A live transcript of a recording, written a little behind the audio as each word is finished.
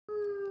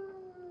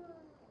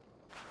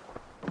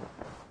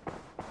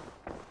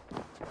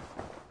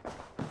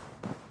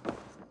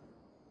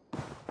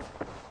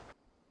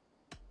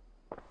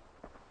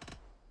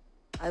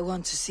I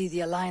want to see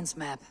the Alliance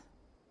map.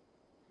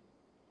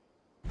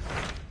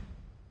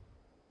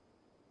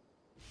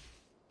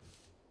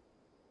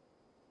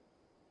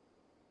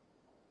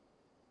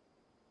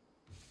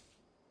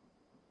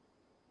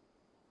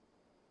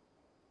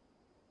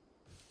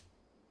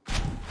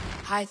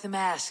 Hytham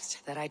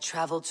asked that I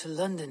travel to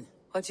London.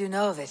 What do you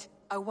know of it?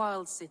 A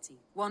wild city,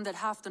 one that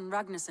Halfdan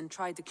Ragnarsson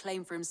tried to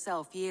claim for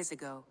himself years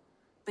ago.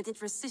 But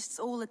it resists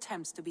all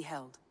attempts to be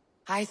held.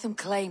 Hytham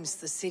claims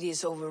the city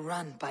is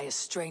overrun by a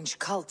strange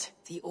cult,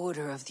 the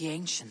Order of the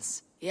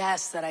Ancients. He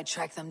asks that I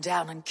track them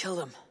down and kill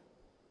them.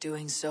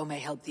 Doing so may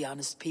help the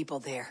honest people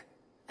there,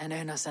 and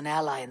earn us an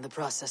ally in the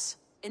process.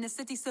 In a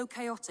city so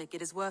chaotic,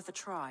 it is worth a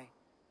try.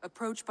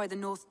 Approach by the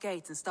North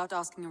Gate and start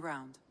asking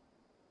around.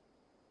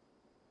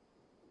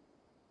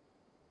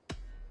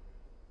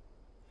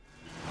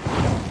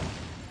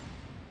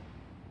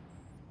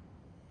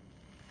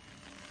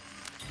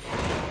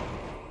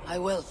 I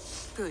will.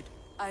 Good.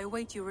 I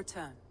await your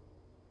return.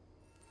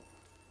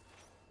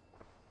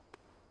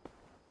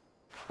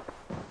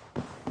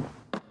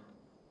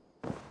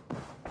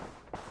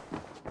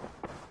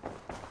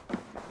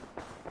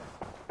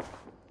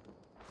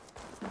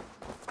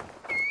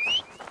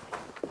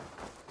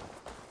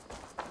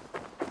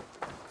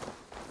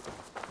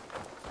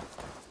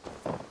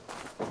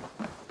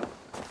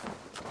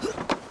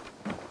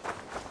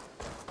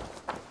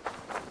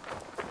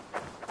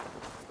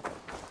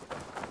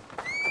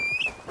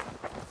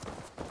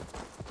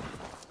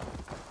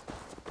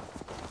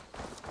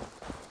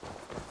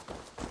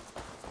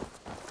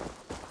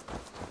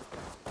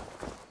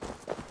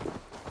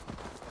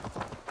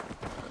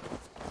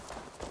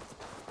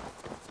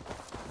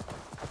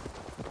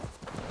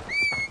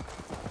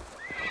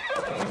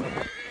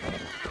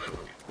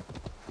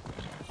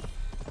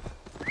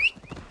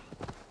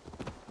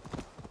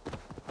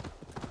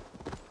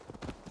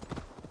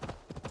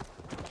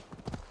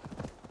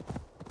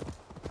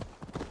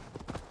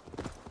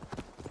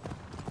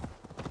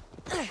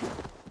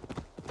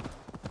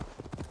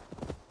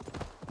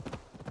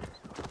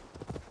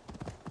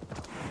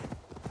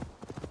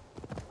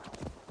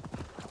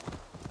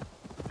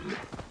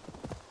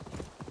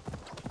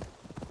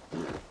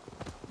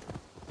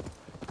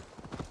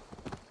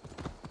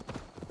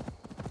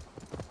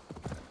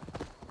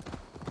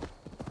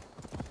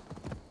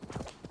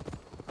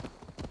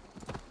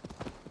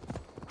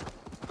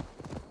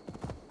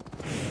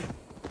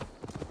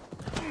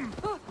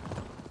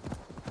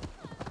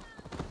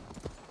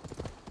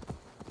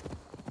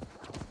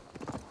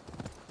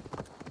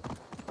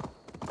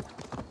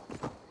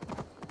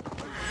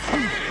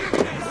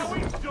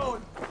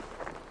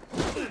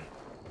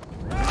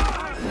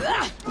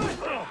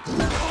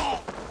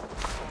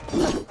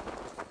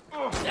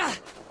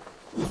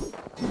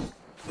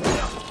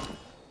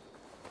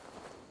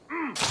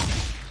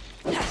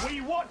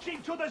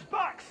 Each other's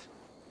backs!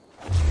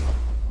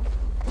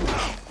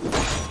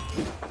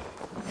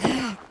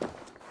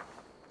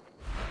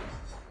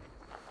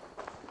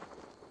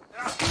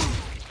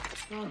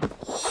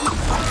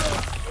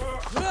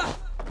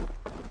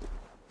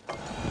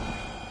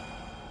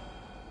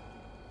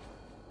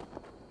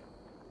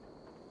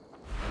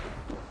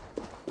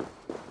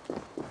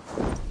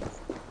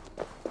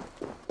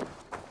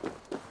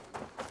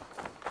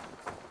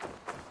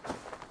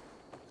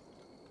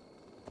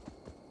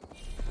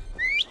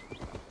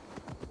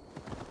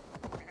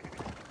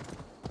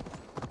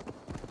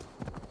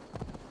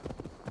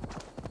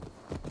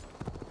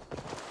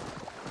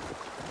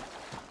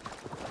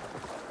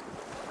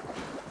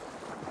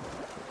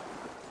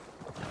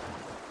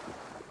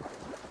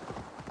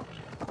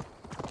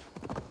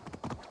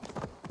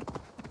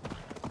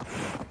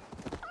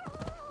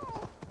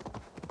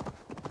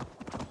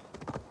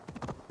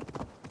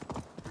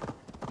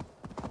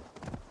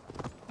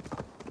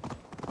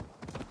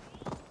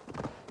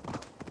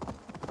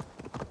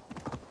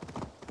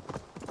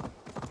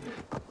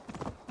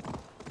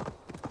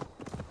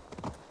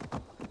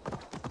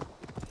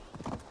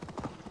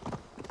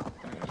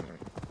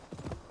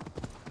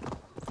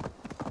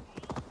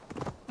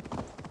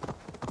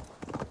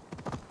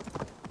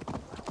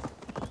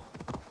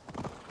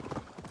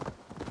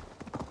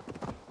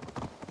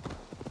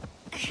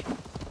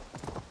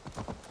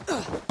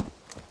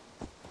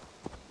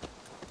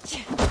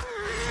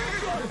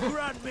 God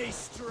grant me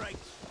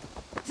strength!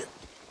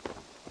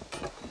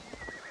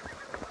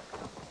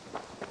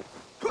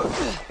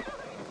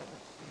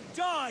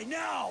 Die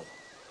now!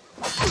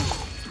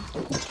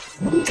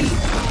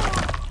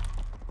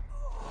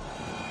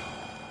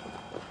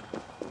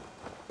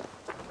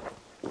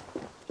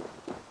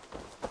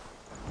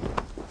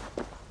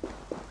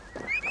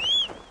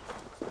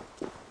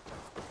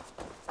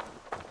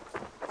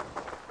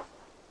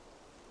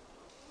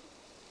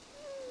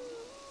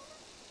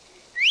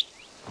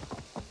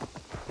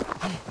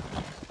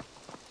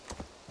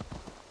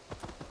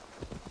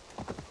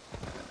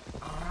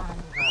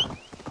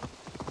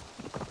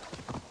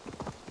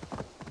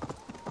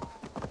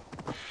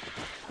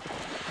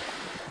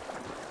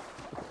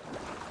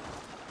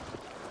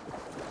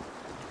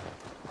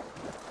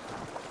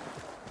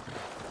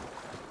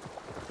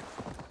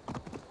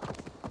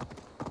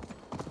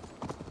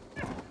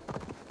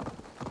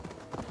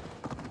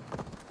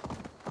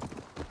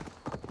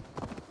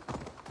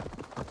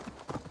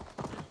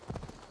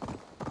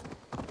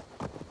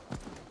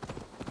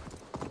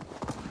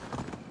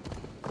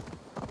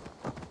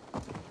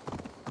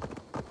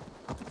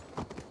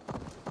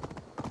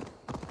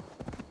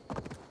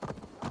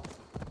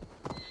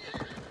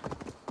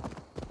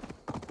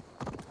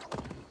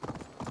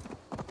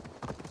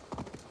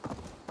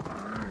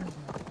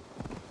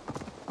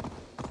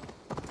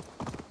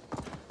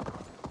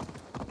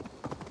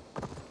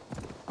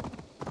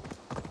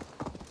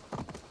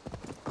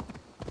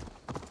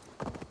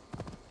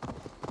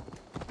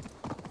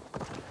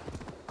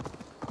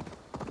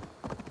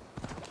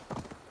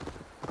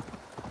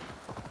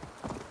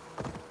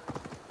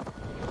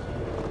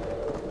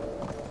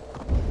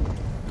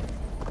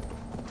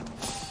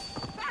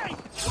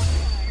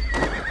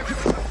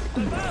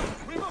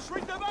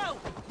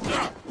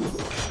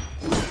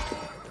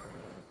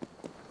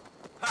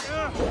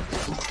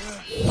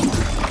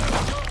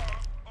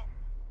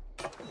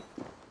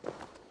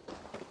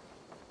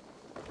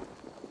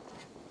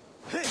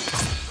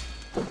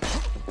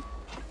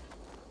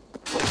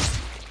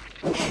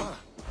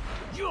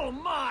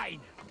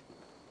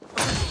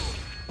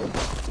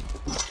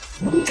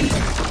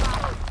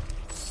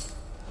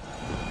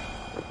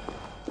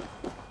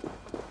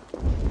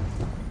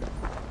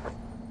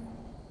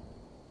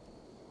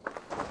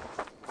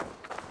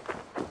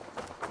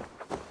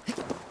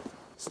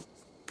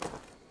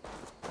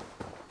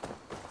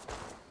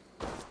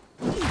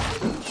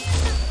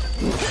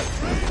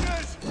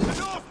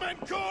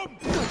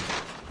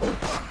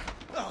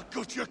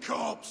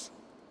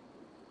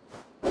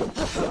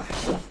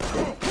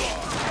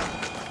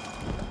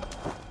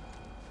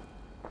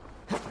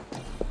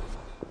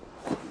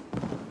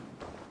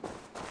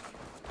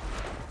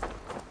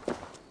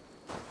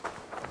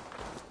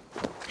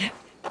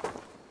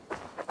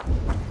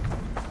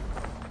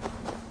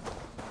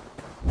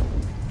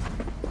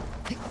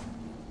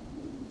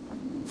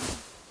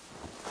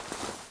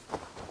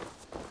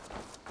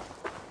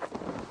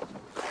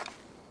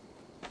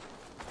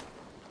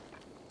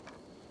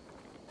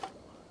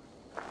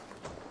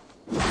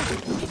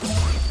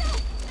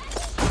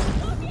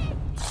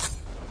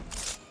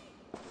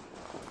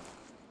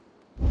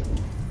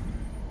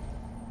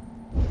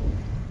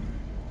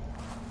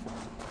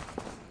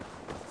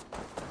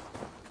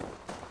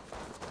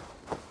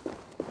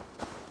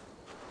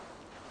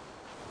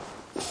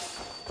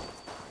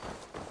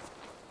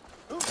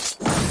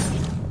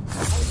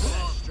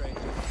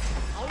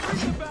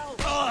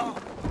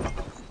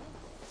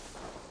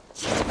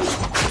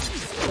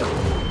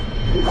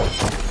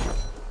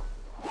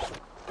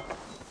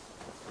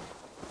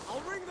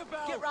 I'll ring the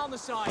bell. Get round the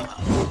side.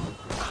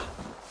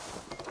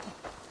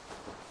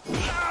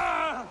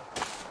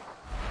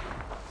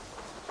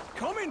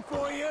 Coming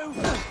for you.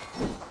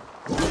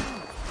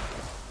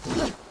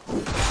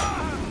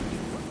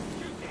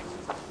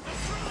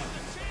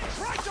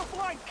 Try to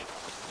flank.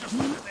 Just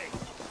look at me.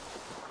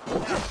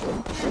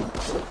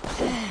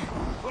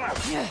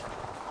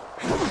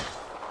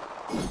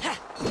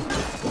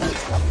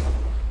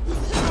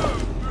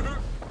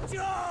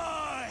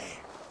 Die!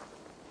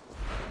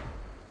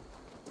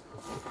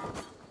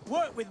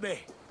 Work with me.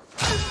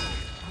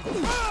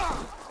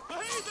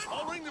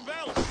 I'll ring the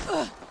bell.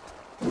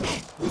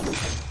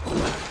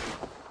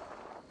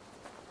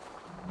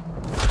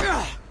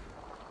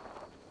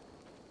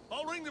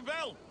 I'll ring the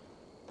bell.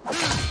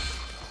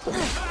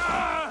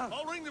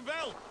 I'll ring the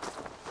bell.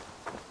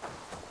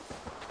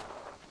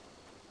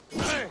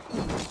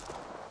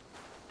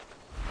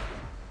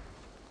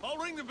 I'll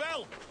ring the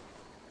bell.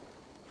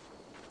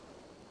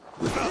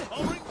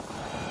 I'll ring.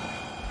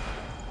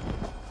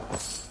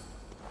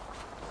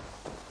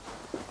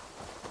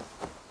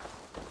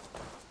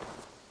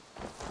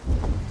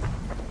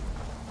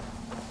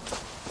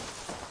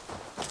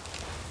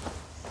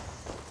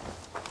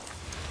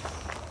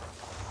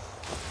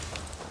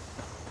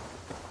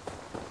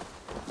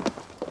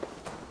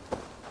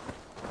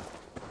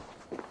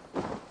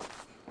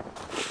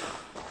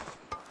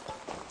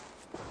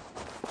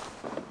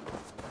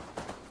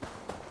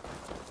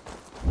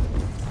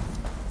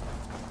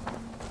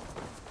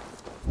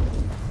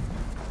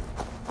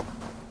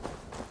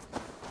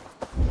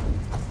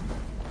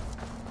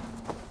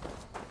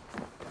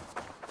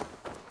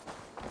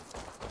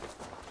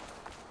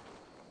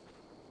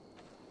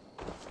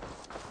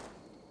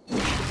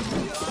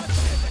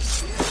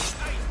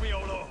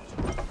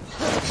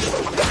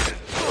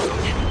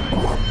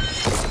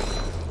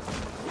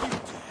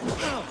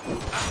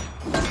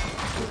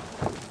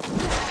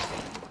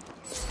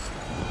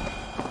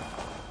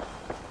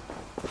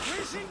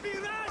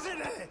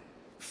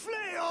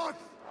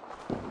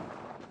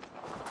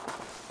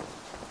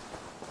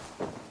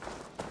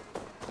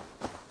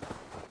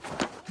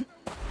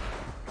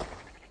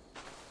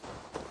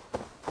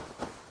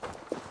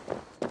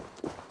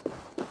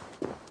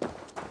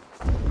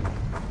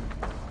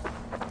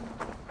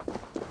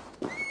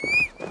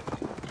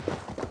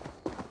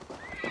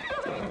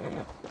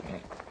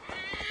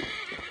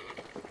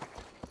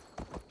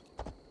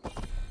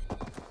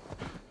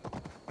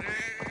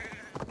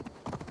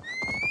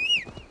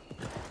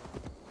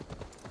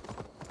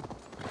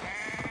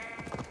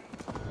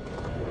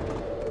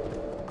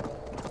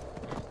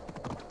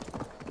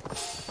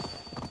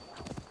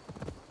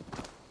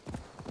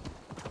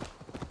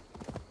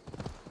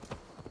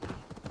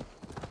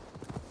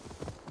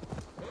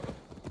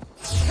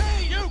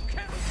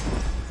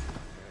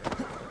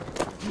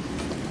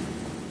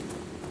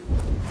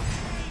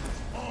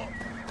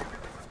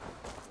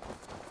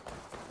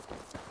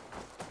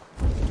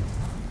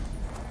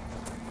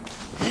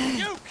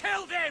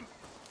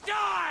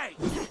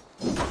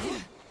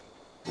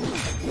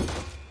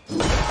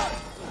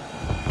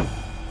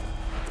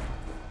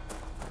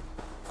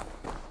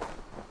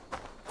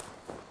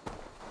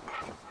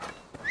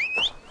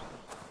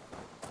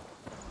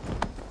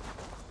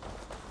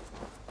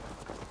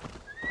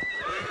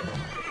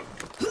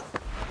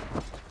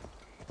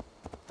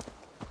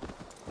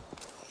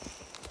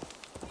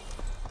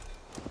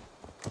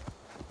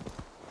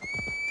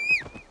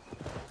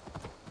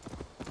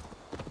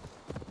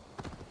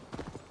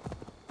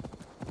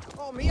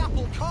 Oh, me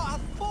apple cart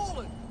hath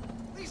fallen.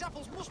 These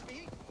apples must be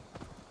eaten.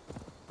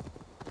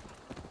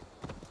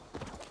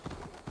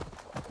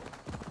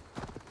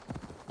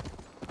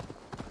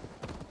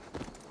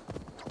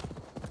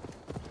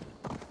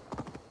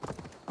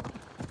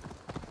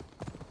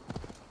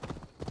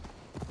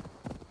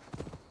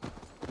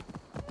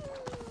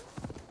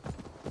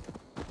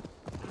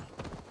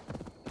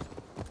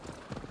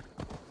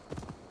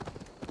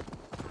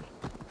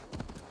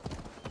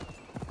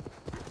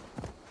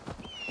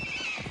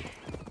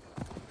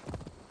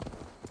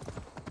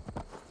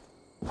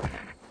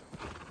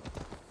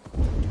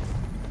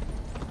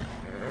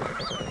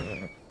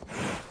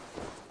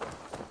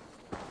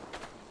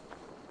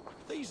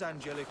 These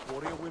angelic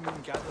warrior women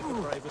gather the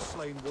bravest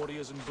slain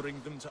warriors and bring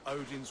them to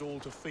Odin's hall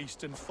to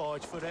feast and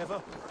fight forever.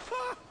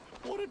 Ha!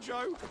 What a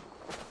joke!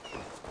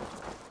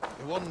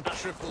 The one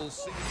triple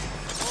C.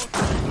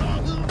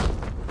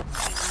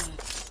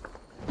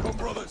 Come,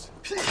 brothers.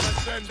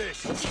 Let's end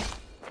this.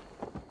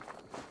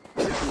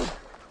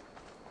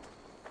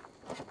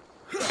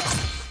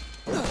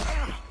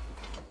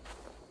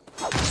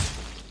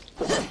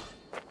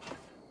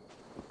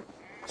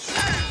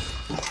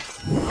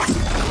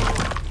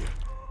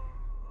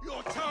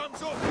 Your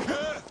time's up,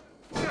 Kerr.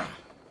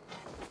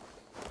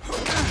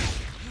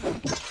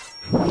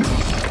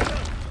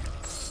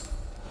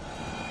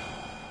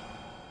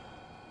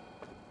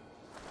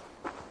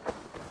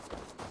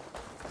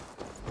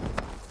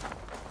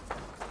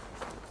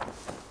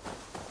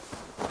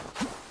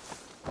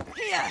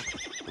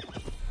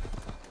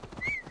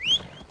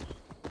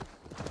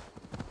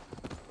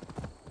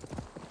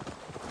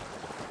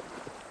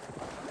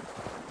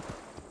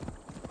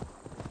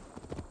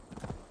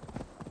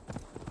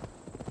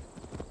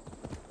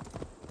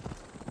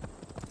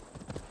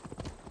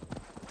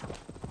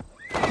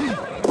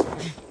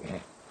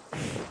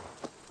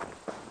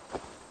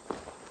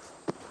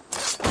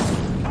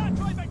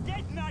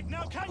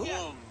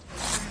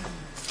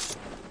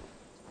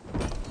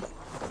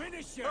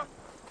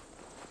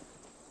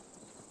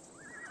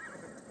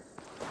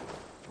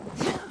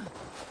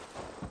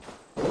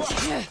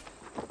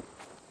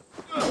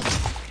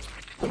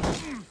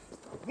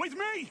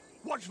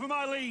 for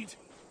my lead.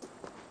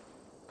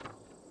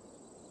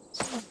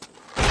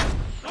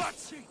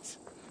 That's it.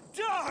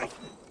 Die!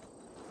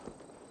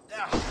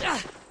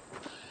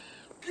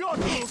 God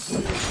loves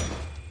you.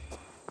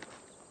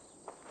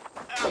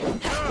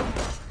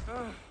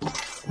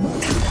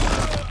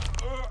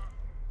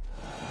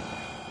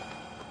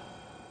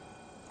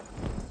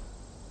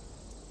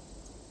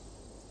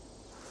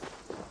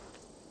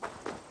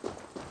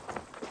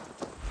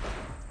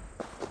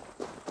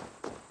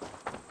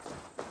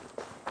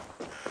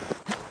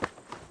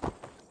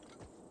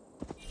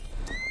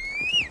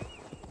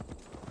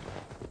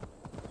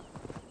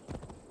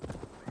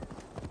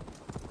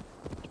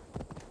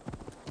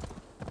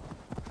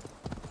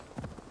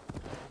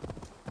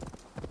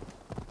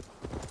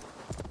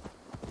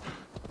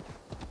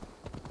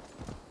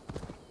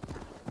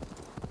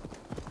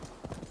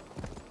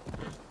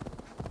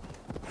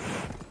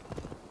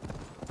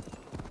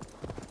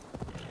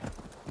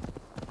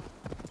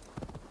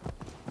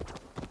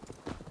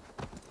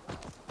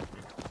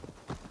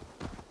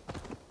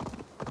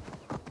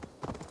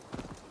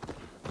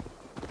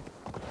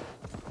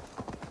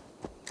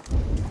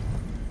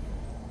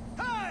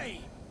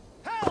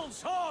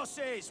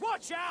 Horses,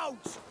 watch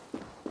out!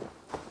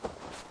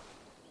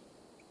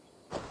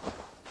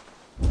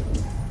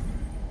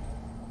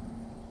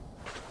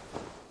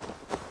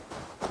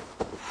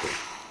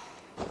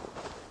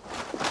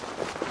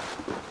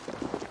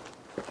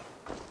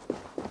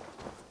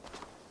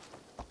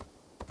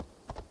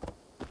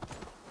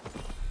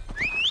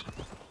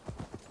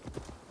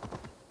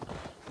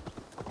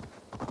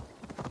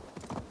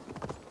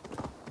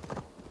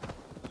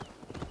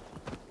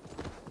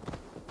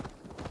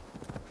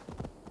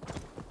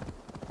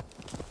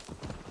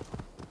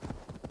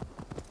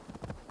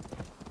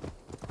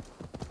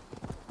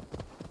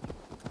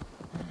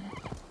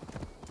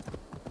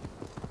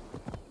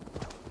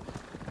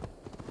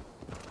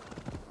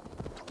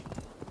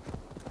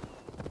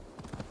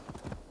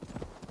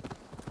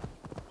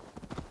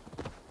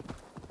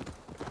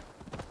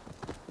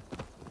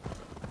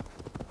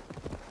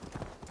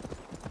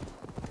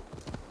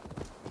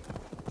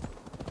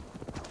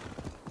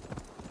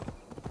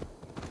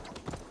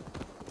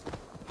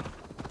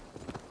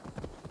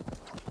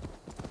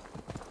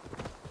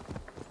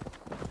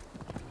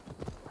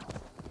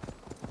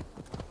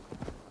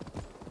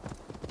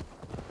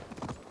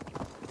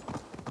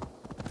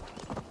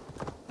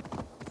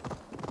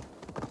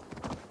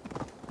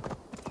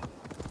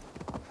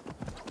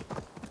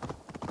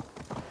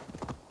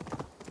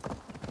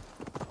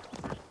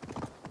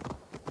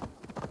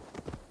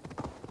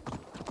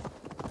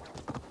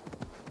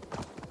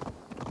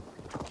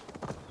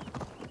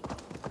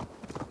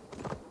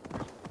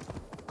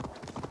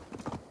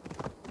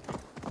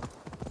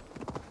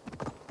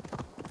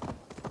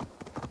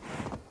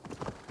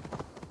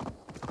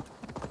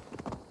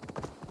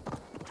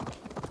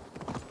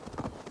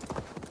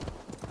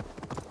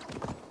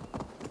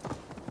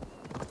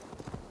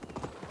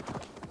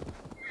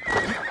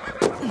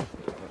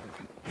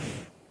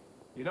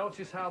 You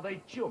notice how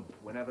they jump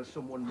whenever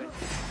someone makes...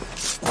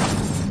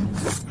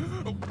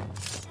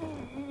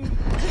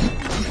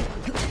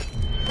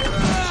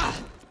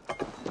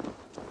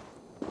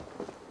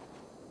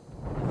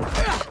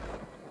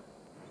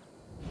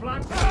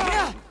 Flank!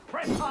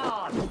 Press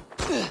hard!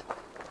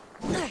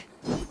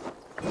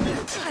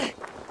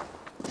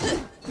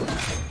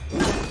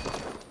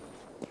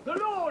 The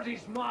Lord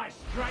is my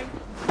strength!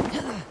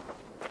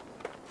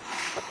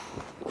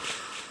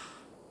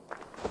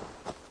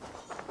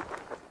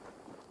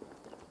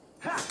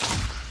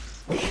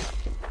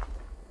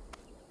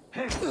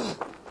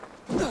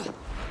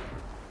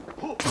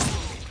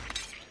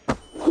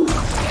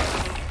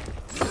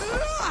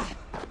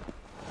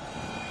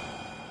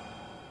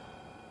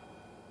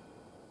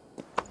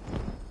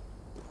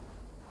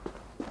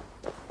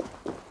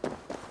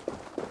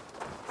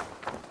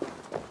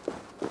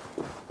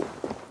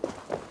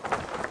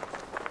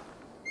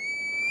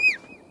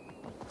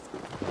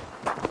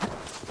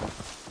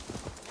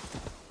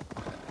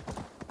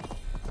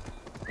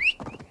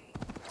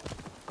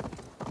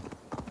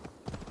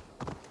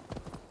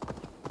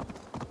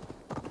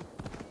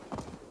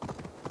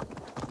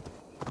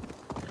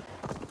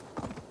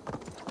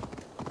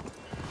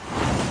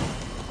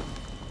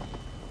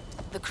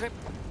 The crypt...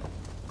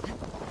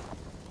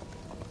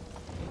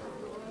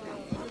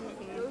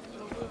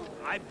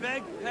 I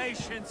beg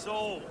patience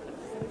all.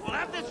 We'll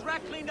have this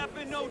rat cleaned up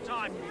in no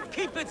time.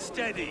 Keep it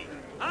steady,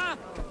 huh?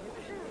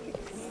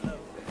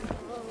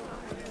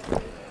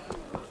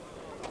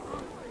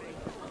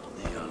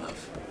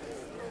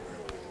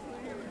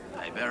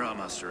 Hey, bear up,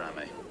 Master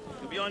Ame.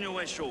 You'll be on your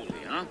way shortly,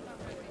 huh?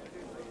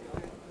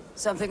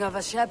 Something of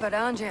a shepherd,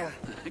 aren't you?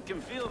 It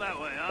can feel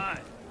that way, aye.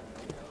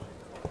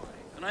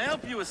 Can I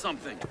help you with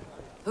something?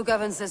 Who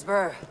governs this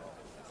burr?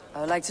 I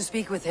would like to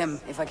speak with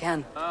him, if I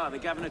can. Ah, the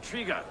Governor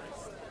Trigger.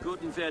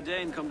 Good and fair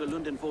Dane come to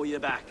London 4 year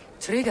back.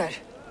 Trigger?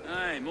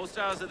 Aye, most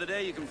hours of the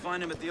day you can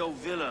find him at the old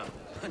villa,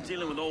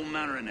 dealing with all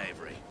manner in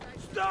Avery.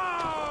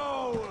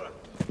 Stow!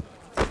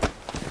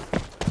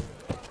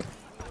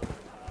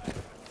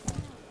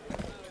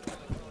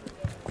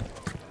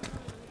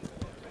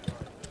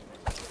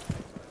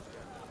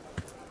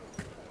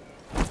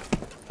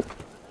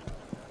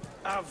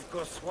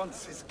 Avgus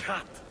wants his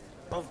cut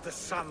of the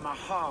summer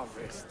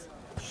harvest.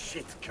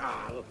 Shit,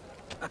 Carl.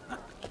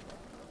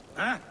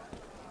 Huh?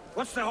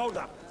 What's the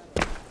holdup?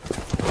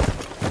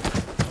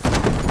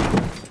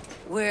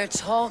 We're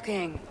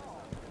talking.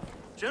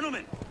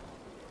 Gentlemen,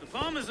 the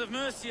farmers of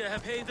Mercia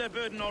have paid their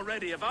burden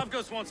already. If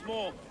Avgos wants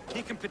more,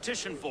 he can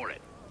petition for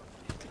it.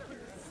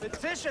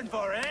 Petition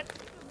for it?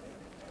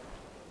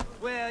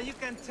 Well, you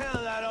can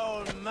tell that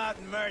old mud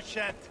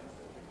merchant.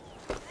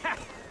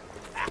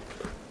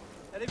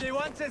 And if he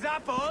wants his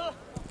apple,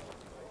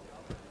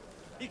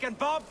 he can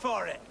bob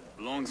for it.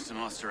 Belongs to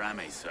Master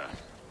Ame, sir.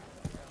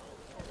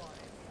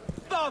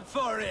 Bob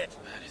for it!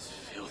 That is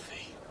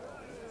filthy.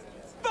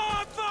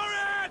 Bob for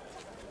it!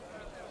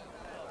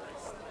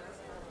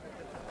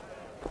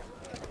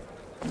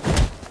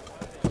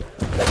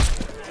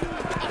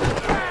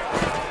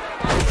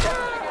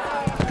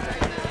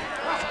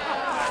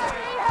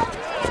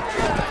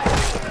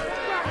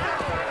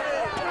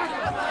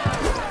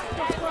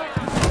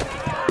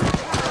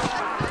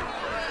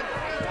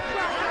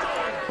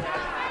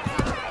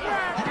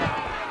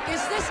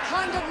 Is this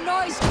kind of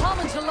noise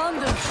common to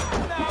London?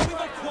 Now, we've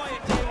a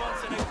quiet day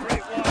once in a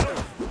great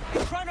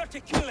while. Try not to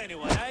kill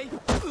anyone, eh?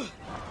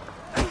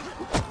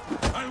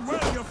 I'll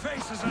whirl your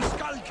face as a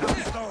skull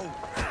comes, though.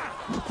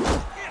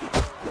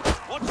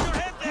 Watch your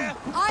head there!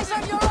 Eyes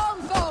on your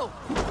own, foe!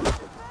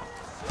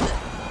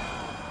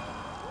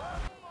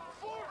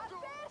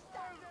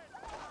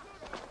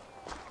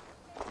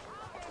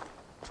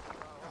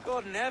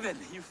 God in heaven,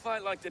 you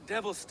fight like the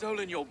devil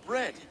stolen your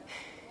bread.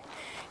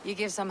 You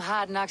give some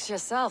hard knocks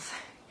yourself.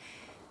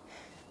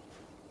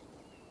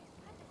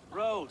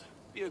 Road,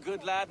 be a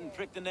good lad and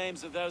prick the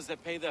names of those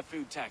that pay their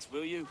food tax,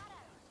 will you?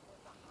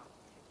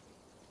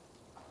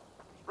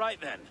 Right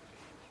then.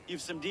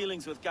 You've some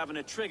dealings with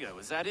Governor Trigger,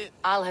 was that it?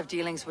 I'll have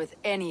dealings with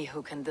any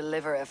who can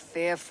deliver a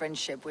fair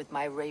friendship with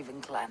my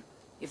Raven clan.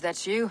 If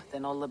that's you,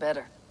 then all the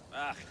better.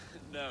 Ah,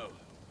 no.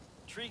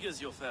 Trigger's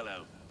your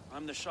fellow.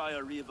 I'm the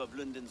Shire Reeve of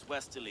London's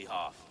westerly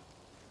half.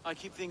 I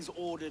keep things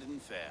ordered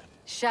and fair.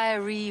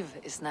 Shire Reeve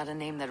is not a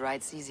name that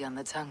rides easy on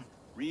the tongue.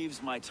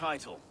 Reeve's my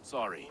title,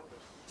 sorry.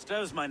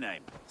 Stow's my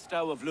name.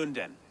 Stow of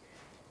London.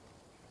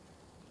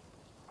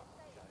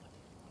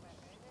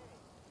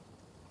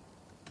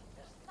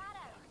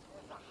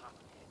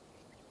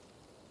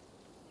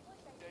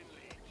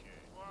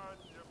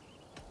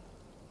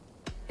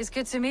 It's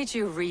good to meet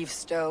you, Reeve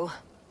Stow.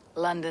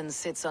 London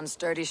sits on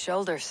sturdy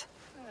shoulders.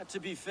 To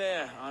be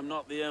fair, I'm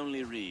not the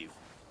only Reeve.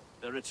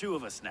 There are two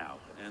of us now,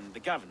 and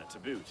the governor to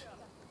boot.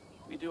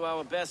 We do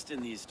our best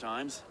in these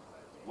times,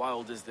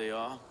 wild as they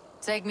are.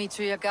 Take me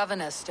to your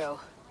governor, Stow.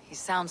 He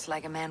sounds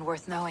like a man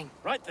worth knowing.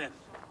 Right then.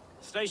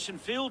 Station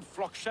filled,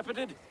 flock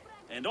shepherded,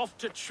 and off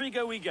to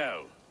Trigger we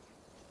go.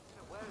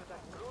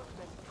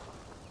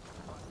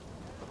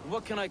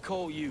 What can I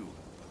call you?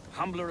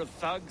 Humbler of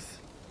thugs?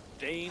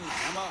 Dane,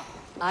 Hammer?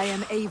 I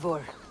am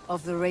Eivor,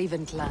 of the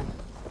Raven clan.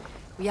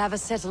 We have a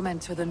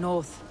settlement to the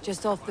north,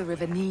 just off the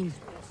River Neen.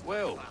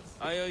 Well,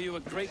 I owe you a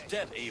great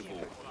debt,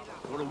 Eivor.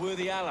 You're a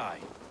worthy ally.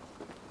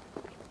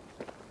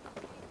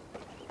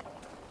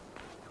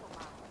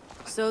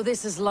 So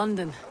this is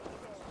London.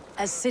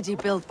 A city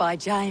built by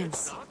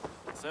giants.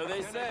 So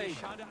they say.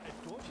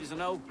 She's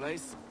an old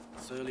place,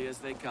 surly as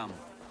they come.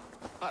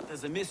 But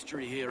there's a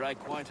mystery here I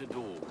quite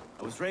adore.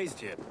 I was raised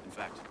here, in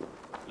fact.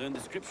 Learned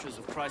the scriptures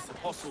of Christ's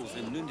apostles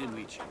in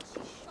Lundenreach.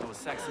 I was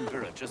Saxon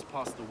Borough, just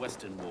past the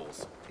western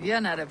walls. You're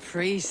not a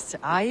priest,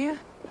 are you?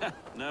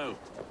 No.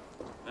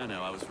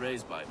 No, I was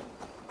raised by them.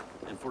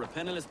 And for a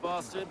penniless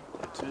bastard,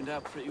 it turned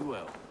out pretty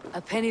well.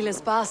 A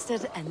penniless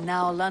bastard, and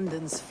now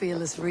London's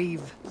fearless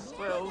Reeve.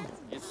 Well,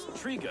 it's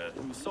Trigger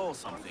who saw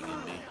something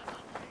in me.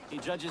 He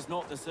judges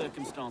not the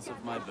circumstance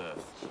of my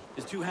birth.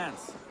 His two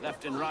hands,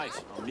 left and right,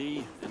 are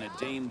me and a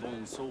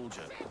Dane-born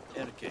soldier,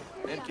 Erke.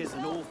 Erke's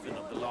an orphan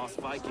of the last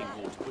Viking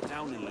horde put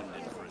down in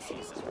London for a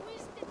season.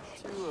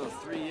 2 or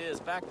 3 years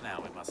back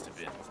now, it must have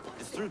been.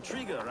 It's through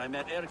Trigger I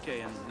met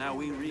Erke, and now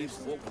we Reeves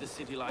walk the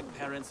city like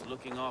parents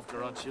looking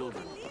after our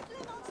children.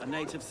 A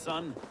native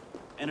son,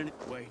 and an...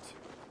 Wait.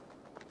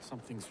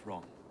 Something's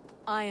wrong.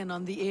 Iron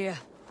on the ear.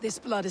 This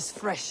blood is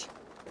fresh.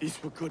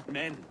 These were good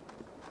men.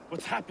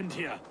 What's happened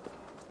here?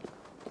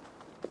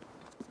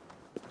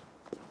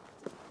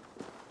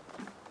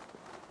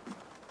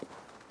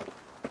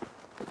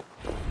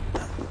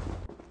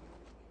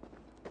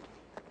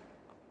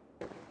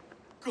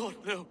 God,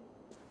 no.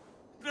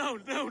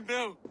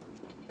 No.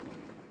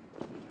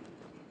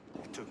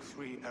 It took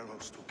 3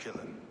 arrows to kill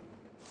him.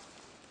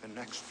 The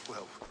next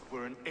 12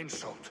 were an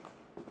insult.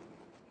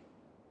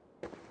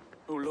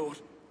 O Lord,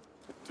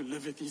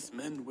 deliver these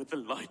men with the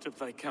light of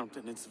thy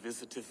countenance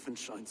visiteth and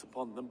shines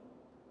upon them.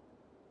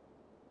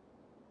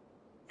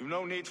 You've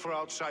no need for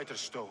outsiders,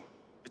 Stow.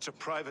 It's a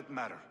private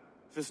matter.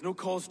 There's no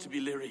cause to be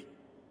leery.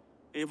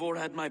 Eivor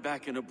had my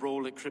back in a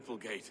brawl at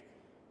Cripplegate.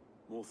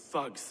 More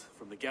thugs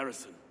from the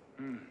garrison.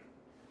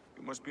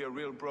 You must be a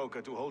real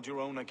broker to hold your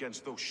own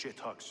against those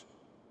shithugs.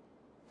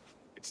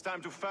 It's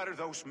time to fetter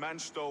those men,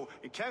 Stow.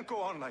 It can't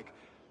go on like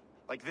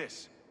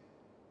this.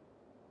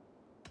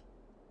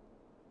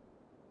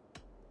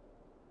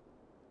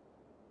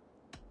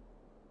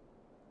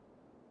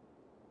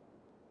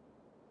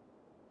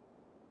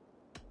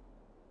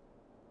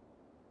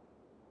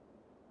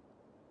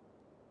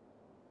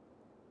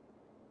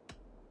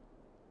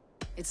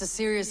 It's a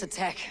serious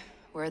attack.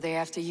 Were they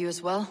after you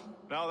as well?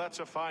 Now that's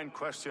a fine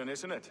question,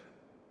 isn't it?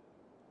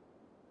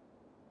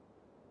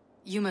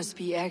 You must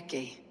be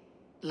Erke,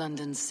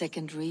 London's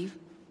second reeve?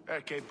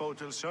 Erke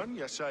Botel's son,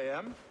 yes I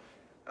am.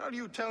 Are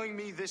you telling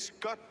me this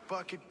gut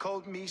bucket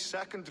called me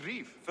second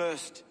reeve?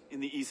 First in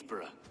the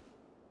Eastborough,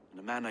 and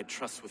a man I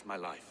trust with my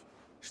life.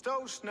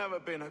 Stowe's never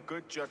been a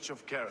good judge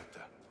of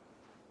character.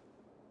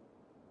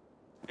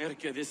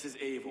 Erke, this is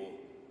Eivor.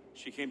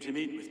 She came to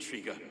meet with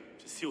Triga,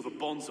 to seal the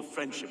bonds of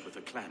friendship with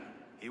the clan.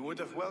 He would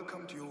have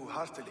welcomed you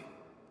heartily.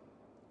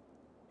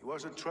 He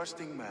was a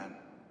trusting man,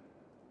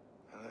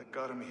 and I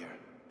got him here.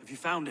 Have you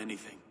found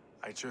anything?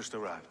 I just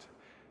arrived.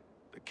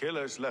 The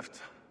killers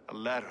left a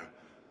ladder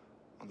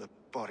on the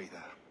body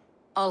there.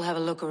 I'll have a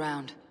look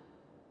around.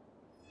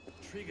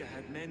 Triga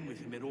had men with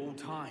him at all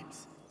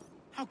times.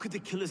 How could the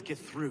killers get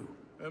through?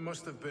 They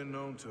must have been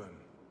known to him.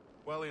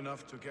 Well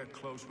enough to get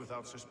close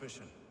without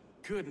suspicion.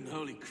 Good and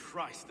holy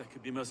Christ, that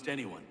could be most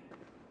anyone.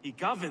 He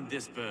governed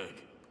this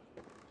burg.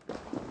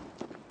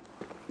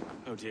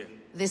 Oh dear.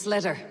 This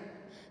letter.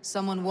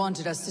 Someone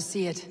wanted us to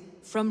see it.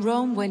 From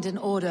Rome went an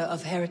order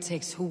of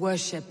heretics who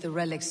worshipped the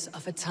relics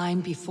of a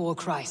time before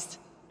Christ.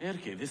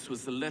 Erke, this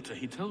was the letter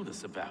he told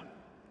us about.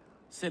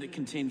 Said it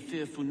contained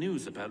fearful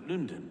news about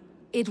London.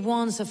 It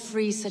warns of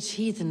free such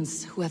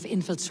heathens who have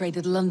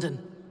infiltrated London.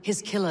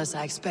 His killers,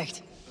 I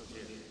expect. Oh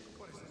dear.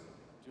 What is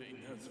this?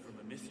 Doing notes from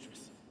a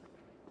mistress.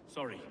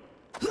 Sorry.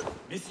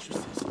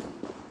 Mistresses.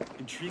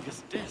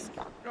 Intriga's desk.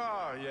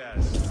 Ah,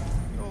 yes.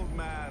 The old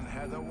man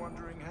had a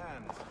wandering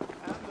hand.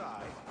 And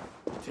I.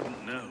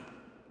 Didn't know.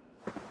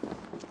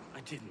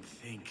 I didn't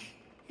think.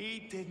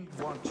 He didn't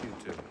want you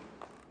to.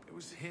 It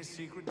was his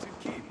secret to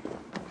keep.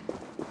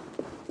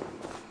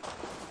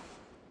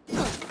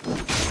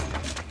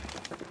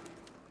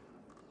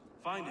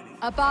 Find anything?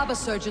 A barber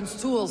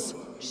surgeon's tools.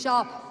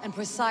 Sharp and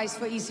precise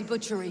for easy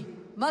butchery.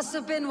 Must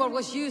have been what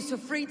was used to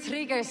free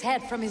Triga's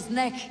head from his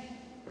neck.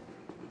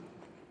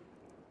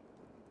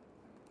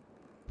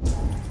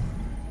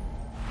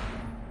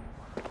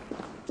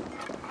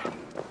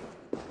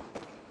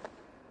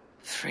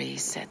 3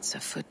 sets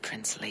of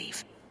footprints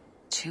leave.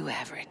 2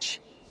 average,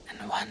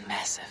 and 1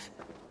 massive.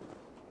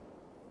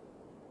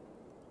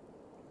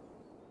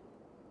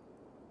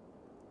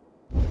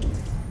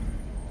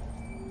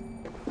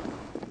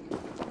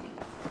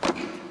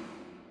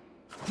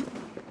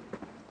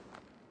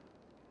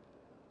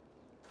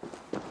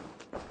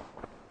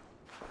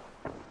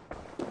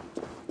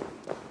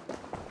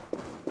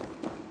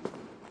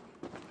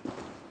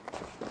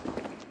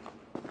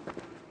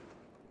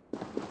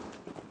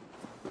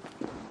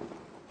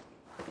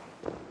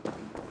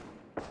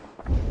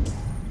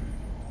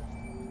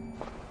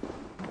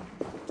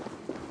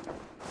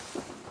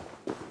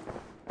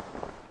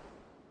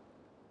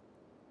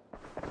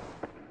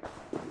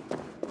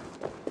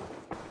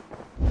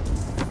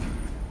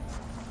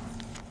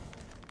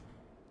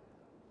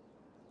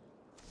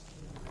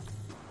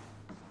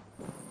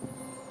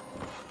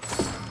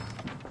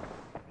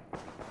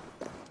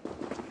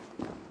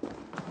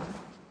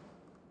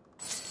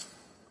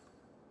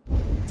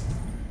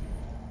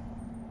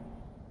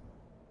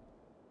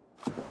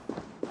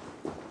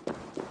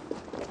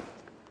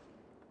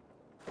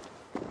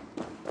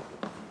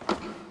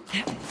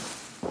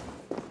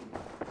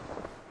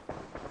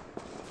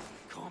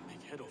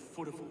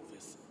 Of all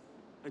this.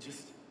 I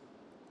just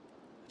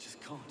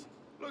can't.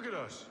 Look at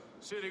us,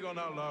 sitting on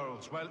our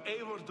laurels while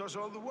Eivor does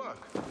all the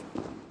work.